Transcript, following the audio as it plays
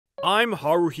I'm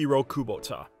Haruhiro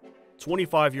Kubota,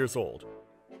 25 years old.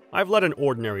 I've led an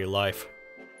ordinary life,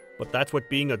 but that's what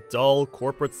being a dull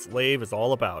corporate slave is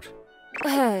all about.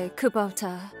 Hey,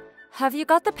 Kubota. Have you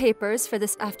got the papers for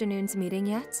this afternoon's meeting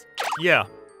yet? Yeah,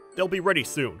 they'll be ready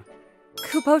soon.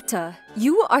 Kubota,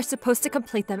 you are supposed to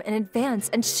complete them in advance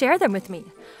and share them with me.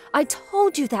 I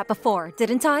told you that before,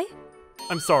 didn't I?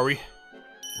 I'm sorry.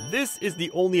 This is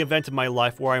the only event in my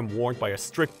life where I'm warned by a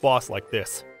strict boss like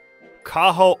this.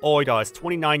 Kaho Oida is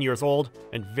 29 years old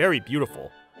and very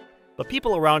beautiful, but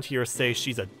people around here say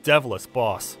she's a devilish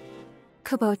boss.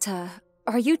 Kubota,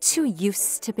 are you too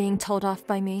used to being told off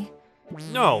by me?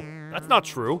 No, that's not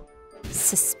true.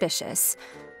 Suspicious.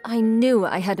 I knew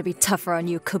I had to be tougher on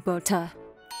you, Kubota.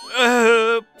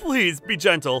 Please be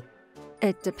gentle.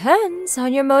 It depends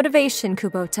on your motivation,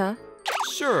 Kubota.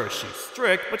 Sure, she's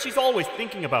strict, but she's always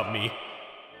thinking about me.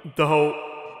 Though,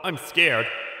 I'm scared.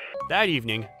 That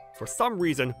evening, for some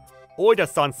reason,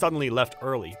 Oida-san suddenly left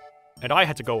early, and I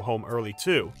had to go home early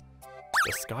too.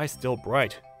 The sky's still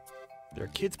bright. There are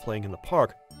kids playing in the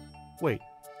park. Wait,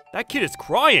 that kid is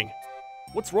crying!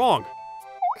 What's wrong?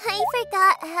 I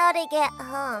forgot how to get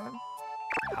home.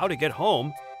 How to get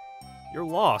home? You're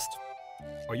lost.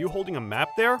 Are you holding a map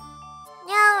there?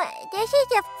 No, this is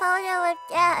a photo of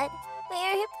Dad. We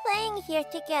were playing here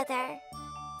together.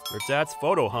 Your dad's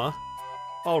photo, huh?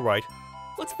 Alright,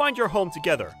 let's find your home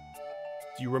together.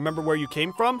 Do you remember where you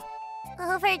came from?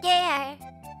 Over there.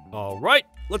 Alright,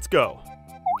 let's go.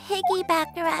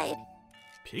 Piggyback ride.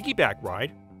 Piggyback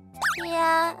ride?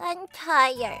 Yeah, I'm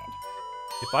tired.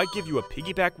 If I give you a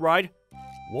piggyback ride,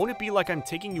 won't it be like I'm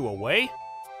taking you away?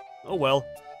 Oh well.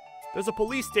 There's a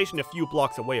police station a few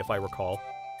blocks away if I recall,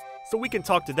 so we can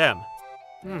talk to them.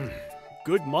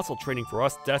 Good muscle training for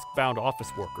us desk-bound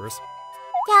office workers.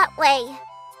 That way.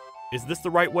 Is this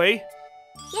the right way?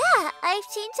 Yeah, I've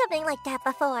seen something like that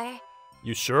before.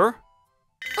 You sure?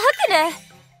 Akane!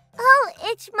 Oh,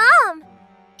 it's Mom!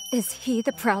 Is he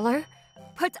the prowler?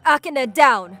 Put Akane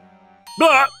down!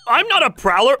 I'm not a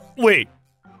prowler! Wait,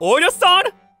 Oida-san?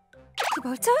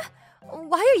 Kubota?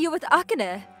 Why are you with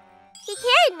Akane? He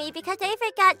carried me because I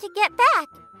forgot to get back.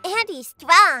 And he's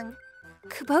strong.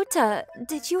 Kubota,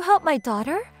 did you help my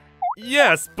daughter?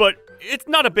 Yes, but it's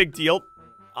not a big deal.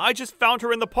 I just found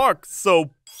her in the park,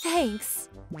 so... Thanks.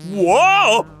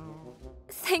 Whoa!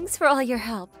 Thanks for all your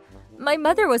help. My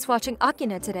mother was watching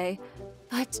Akane today,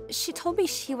 but she told me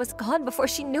she was gone before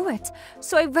she knew it,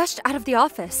 so I rushed out of the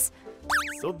office.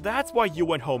 So that's why you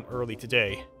went home early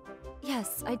today.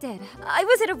 Yes, I did. I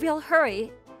was in a real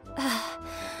hurry.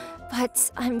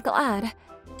 But I'm glad.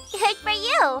 Good for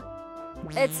you.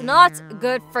 It's not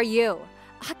good for you.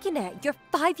 Akane, you're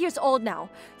 5 years old now.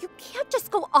 You can't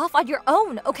just go off on your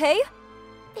own, okay?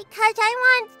 Because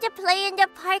I want to play in the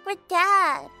park with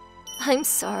Dad. I'm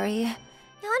sorry.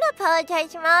 Don't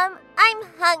apologize, Mom. I'm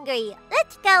hungry.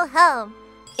 Let's go home.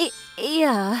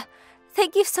 Yeah.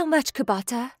 Thank you so much,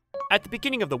 Kubota. At the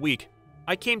beginning of the week,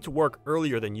 I came to work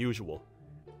earlier than usual.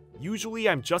 Usually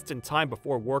I'm just in time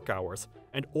before work hours,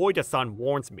 and Oida-san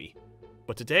warns me.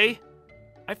 But today,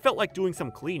 I felt like doing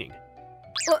some cleaning.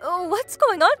 What's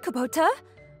going on, Kubota?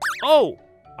 Oh,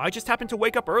 I just happened to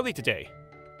wake up early today.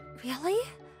 Really?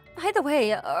 By the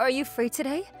way, are you free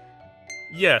today?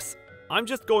 Yes, I'm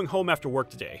just going home after work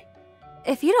today.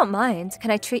 If you don't mind, can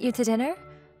I treat you to dinner?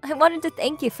 I wanted to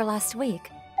thank you for last week.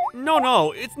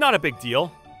 No, it's not a big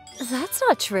deal. That's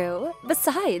not true.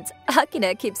 Besides,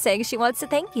 Akane keeps saying she wants to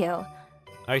thank you.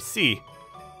 I see.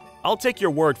 I'll take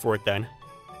your word for it then.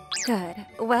 Good.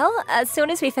 Well, as soon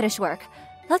as we finish work,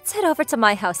 let's head over to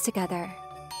my house together.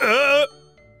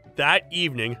 That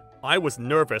evening, I was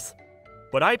nervous,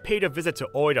 but I paid a visit to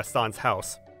Oida-san's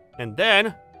house. And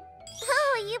then...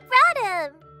 Oh, you brought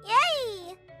him!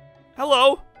 Yay!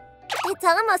 Hello! It's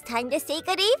almost time to say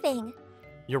good evening.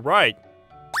 You're right.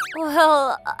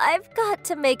 Well, I've got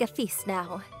to make a feast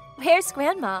now. Where's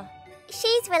Grandma?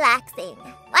 She's relaxing,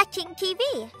 watching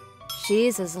TV.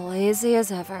 She's as lazy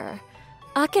as ever.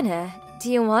 Akane,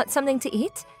 do you want something to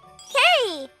eat?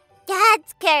 Curry!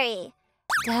 Dad's curry.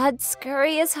 Dad's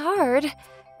curry is hard,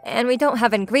 and we don't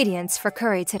have ingredients for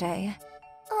curry today.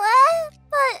 What?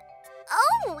 But,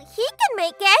 oh, he can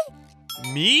make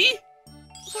it. Me?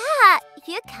 Yeah,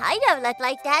 you kind of look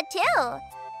like Dad too.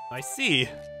 I see.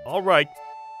 All right.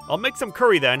 I'll make some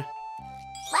curry then.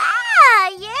 Wow!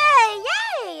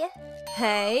 Yay!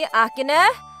 Hey, Akane,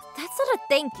 that's not a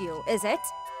thank you, is it?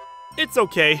 It's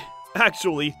okay.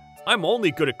 Actually, I'm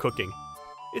only good at cooking.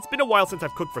 It's been a while since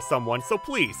I've cooked for someone, so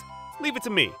please, leave it to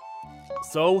me.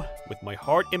 So, with my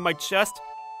heart in my chest,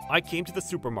 I came to the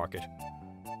supermarket.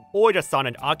 Oida-san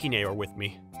and Akane are with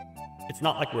me. It's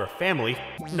not like we're a family.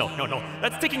 No,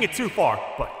 that's taking it too far,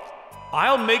 but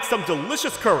I'll make some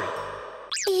delicious curry.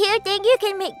 You think you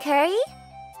can make curry?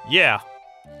 Yeah,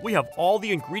 we have all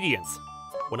the ingredients.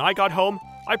 When I got home,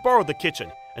 I borrowed the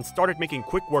kitchen and started making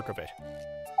quick work of it.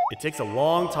 It takes a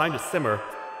long time to simmer,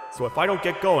 so if I don't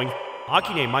get going,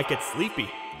 Akine might get sleepy.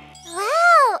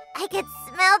 Wow, I can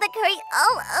smell the curry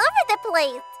all over the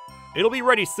place. It'll be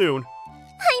ready soon.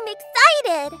 I'm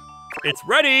excited. It's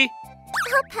ready!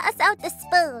 I'll pass out the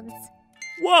spoons.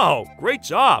 Whoa, great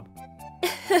job!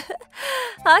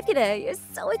 Akine, you're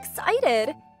so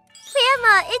excited.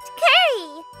 Grandma, it's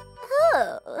curry.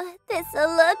 Oh, this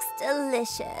looks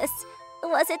delicious.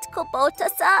 Was it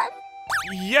Kubota-san?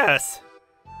 Yes!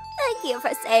 Thank you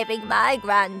for saving my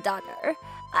granddaughter.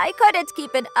 I couldn't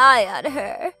keep an eye on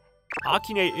her.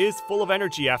 Akine is full of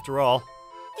energy after all.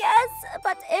 Yes,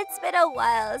 but it's been a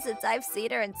while since I've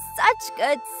seen her in such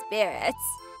good spirits.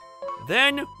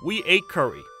 Then we ate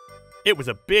curry. It was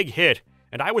a big hit,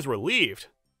 and I was relieved.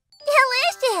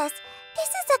 Delicious. This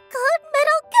is a gold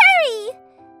medal curry.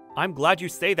 I'm glad you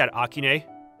say that, Akine.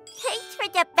 Thanks for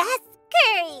the best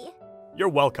curry. You're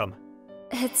welcome.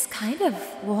 It's kind of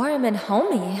warm and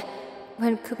homey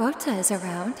when Kubota is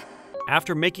around.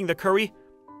 After making the curry,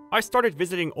 I started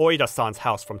visiting Oida-san's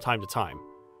house from time to time.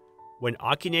 When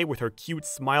Akine with her cute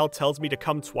smile tells me to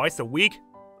come twice a week,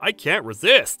 I can't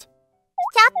resist.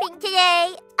 Shopping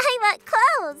today. I want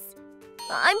clothes.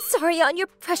 I'm sorry on your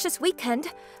precious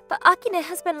weekend, but Akine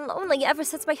has been lonely ever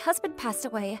since my husband passed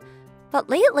away. But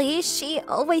lately, she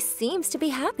always seems to be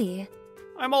happy.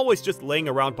 I'm always just laying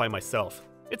around by myself.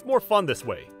 It's more fun this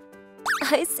way.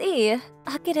 I see.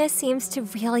 Akine seems to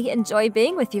really enjoy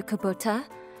being with you, Kubota.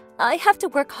 I have to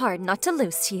work hard not to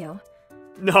lose to you.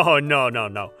 No.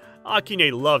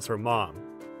 Akine loves her mom.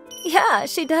 Yeah,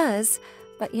 she does.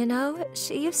 But you know,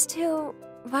 she used to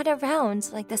run around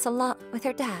like this a lot with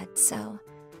her dad, so...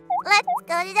 Let's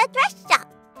go to the dress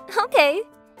shop. Okay.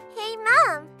 Hey,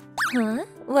 Mom. Huh?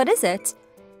 What is it?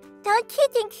 Don't you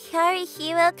think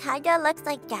Hiro kinda looks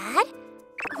like Dad?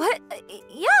 What?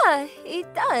 Yeah, he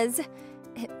does.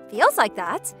 It feels like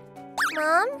that.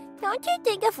 Mom, don't you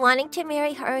think of wanting to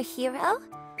marry Hiro?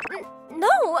 No,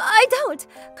 I don't.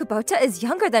 Kubota is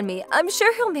younger than me. I'm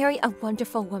sure he'll marry a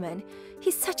wonderful woman.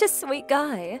 He's such a sweet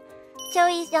guy. So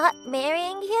he's not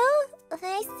marrying you?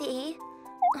 I see.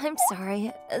 I'm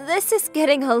sorry. This is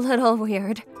getting a little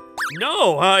weird.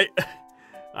 No,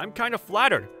 I'm kind of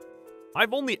flattered.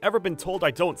 I've only ever been told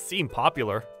I don't seem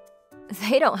popular.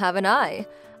 They don't have an eye.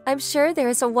 I'm sure there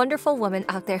is a wonderful woman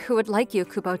out there who would like you,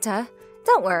 Kubota.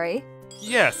 Don't worry.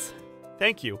 Yes,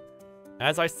 thank you.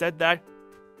 As I said that,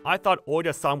 I thought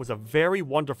Oida-san was a very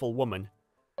wonderful woman.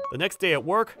 The next day at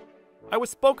work, I was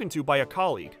spoken to by a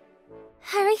colleague.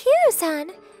 Haruhiro-san,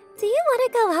 do you want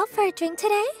to go out for a drink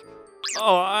today?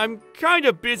 Oh, I'm kind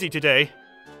of busy today.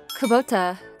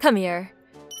 Kubota, come here.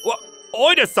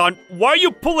 Oida-san, why are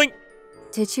you pulling...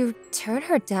 Did you turn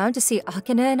her down to see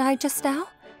Akane and I just now?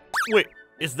 Wait,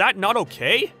 is that not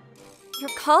okay? Your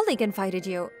colleague invited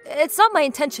you. It's not my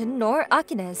intention, nor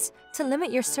Akine's, to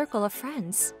limit your circle of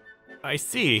friends. I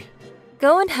see.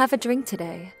 Go and have a drink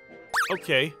today.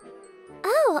 Okay.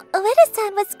 Oh,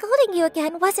 Ueda-san was scolding you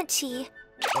again, wasn't she?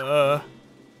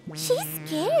 She's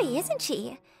scary, isn't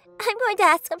she? I'm going to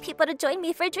ask some people to join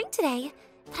me for a drink today.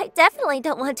 But I definitely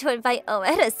don't want to invite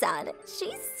Ueda-san.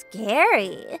 She's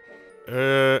scary.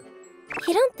 You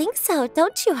don't think so,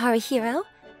 don't you, Haruhiro?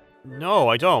 No,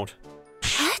 I don't.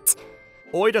 What?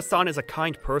 Oida-san is a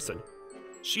kind person.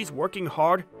 She's working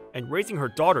hard and raising her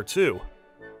daughter too.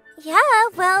 Yeah,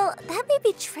 well, that may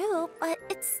be true, but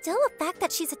it's still a fact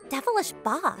that she's a devilish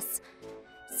boss.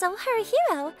 So,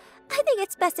 Haruhiro, I think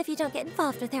it's best if you don't get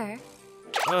involved with her.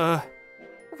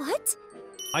 What?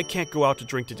 I can't go out to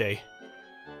drink today.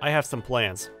 I have some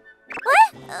plans.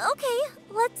 What? Okay,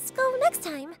 let's go next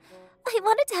time. I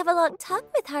wanted to have a long talk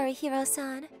with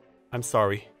Haruhiro-san. I'm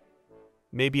sorry.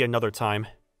 Maybe another time.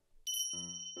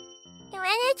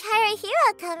 When is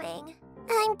Haruhiro coming?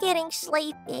 I'm getting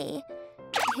sleepy.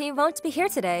 He won't be here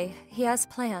today. He has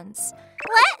plans.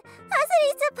 What? Wasn't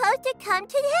he supposed to come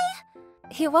today?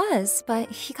 He was, but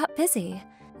he got busy.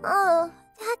 Oh,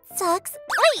 that sucks.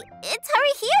 Wait, it's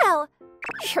Haruhiro!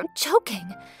 You're joking.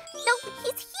 No,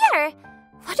 he's here!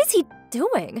 What is he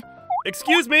doing?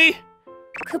 Excuse me?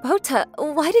 Kubota,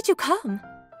 why did you come?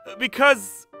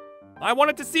 Because I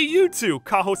wanted to see you two,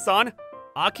 Kaho-san.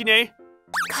 Akine.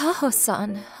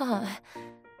 Kaho-san, huh?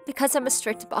 Because I'm a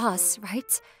strict boss,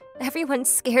 right? Everyone's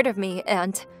scared of me,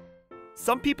 and...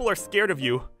 Some people are scared of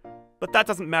you, but that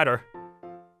doesn't matter.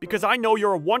 Because I know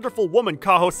you're a wonderful woman,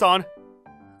 Kaho-san.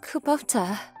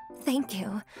 Kubota, thank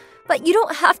you. but you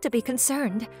don't have to be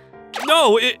concerned.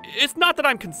 No, it's not that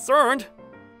I'm concerned.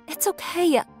 It's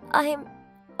okay. I'm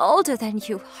older than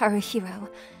you, Haruhiro,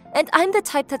 and I'm the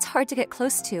type that's hard to get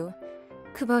close to.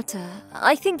 Kubota,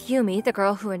 I think Yumi, the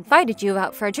girl who invited you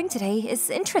out for a drink today, is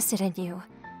interested in you.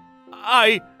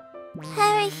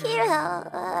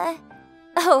 Haruhiro,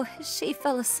 Oh, she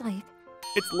fell asleep.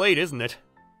 It's late, isn't it?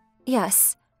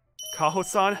 Yes.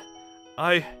 Kaho-san,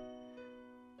 I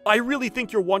really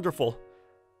think you're wonderful.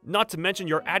 Not to mention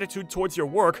your attitude towards your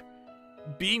work.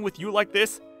 Being with you like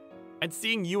this, and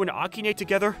seeing you and Akine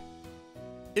together,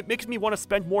 it makes me want to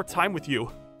spend more time with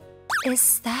you.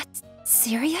 Is that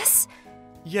serious?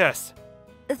 Yes.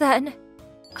 Then,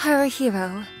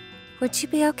 Haruhiro, would you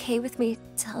be okay with me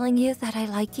telling you that I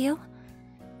like you?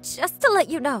 Just to let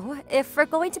you know, if we're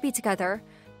going to be together,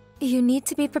 you need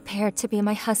to be prepared to be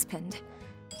my husband.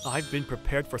 I've been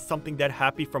prepared for something that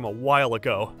happy from a while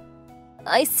ago.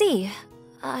 I see.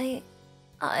 I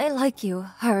like you,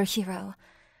 Haruhiro.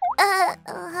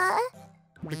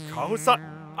 Kaho-san,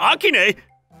 Akine!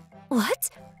 What?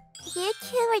 you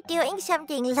two are doing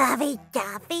something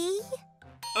lovey-dovey?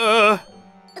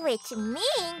 Which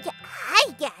means,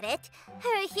 I get it.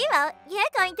 Haruhiro, you're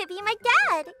going to be my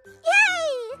dad.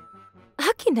 Yay!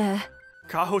 Akine.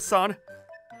 Kaho-san,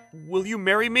 will you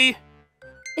marry me?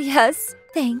 Yes,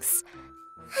 thanks.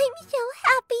 I'm so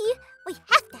happy. We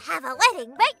have to have a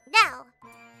wedding right now.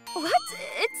 What?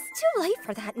 It's too late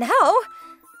for that now.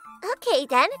 Okay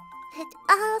then, let's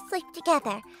all sleep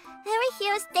together.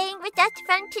 Haruhiro's staying with us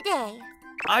from today.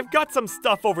 I've got some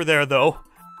stuff over there, though.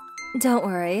 Don't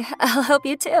worry, I'll help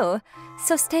you too.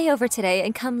 So stay over today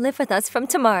and come live with us from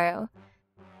tomorrow.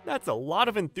 That's a lot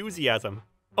of enthusiasm.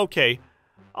 Okay,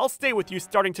 I'll stay with you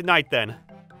starting tonight then.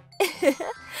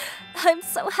 I'm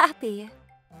so happy.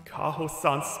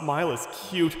 Kaho-san's smile is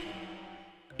cute.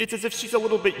 It's as if she's a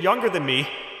little bit younger than me.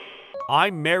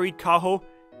 I'm married, Kaho,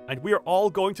 and we're all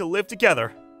going to live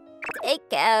together. Take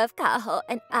care of Kaho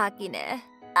and Akine.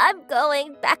 I'm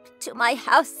going back to my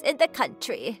house in the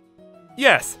country.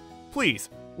 Yes, please,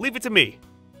 leave it to me.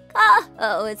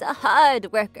 Kaho is a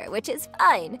hard worker, which is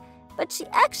fine, but she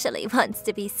actually wants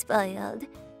to be spoiled.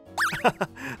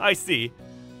 I see.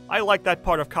 I like that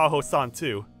part of Kaho-san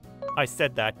too. I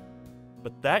said that.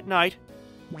 But that night...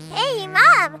 Hey,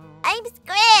 Mom! I'm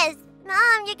Squiz!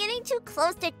 Mom, you're getting too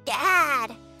close to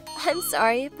Dad. I'm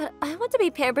sorry, but I want to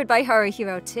be pampered by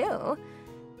Haruhiro too.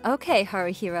 Okay,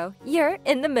 Haruhiro, you're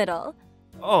in the middle.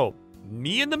 Oh,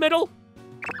 me in the middle?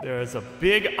 There's a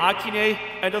big Akine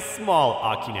and a small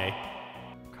Akine.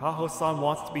 Kaho-san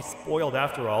wants to be spoiled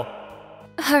after all.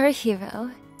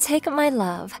 Haruhiro, take my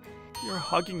love. You're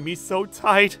hugging me so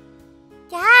tight.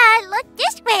 Dad, look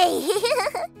this way!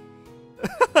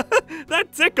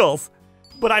 That tickles!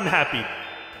 But I'm happy.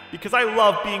 Because I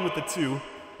love being with the two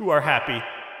who are happy.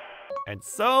 And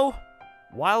so,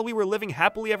 while we were living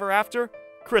happily ever after,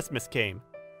 Christmas came.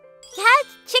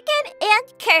 Dad's chicken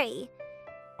and curry.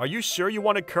 Are you sure you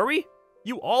wanted curry?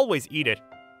 You always eat it.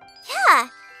 Yeah,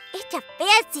 it's a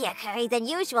fancier curry than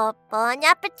usual. Bon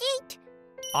appetit!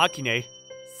 Akine,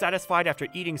 satisfied after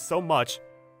eating so much,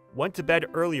 went to bed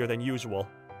earlier than usual.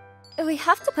 We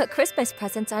have to put Christmas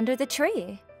presents under the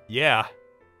tree. Yeah,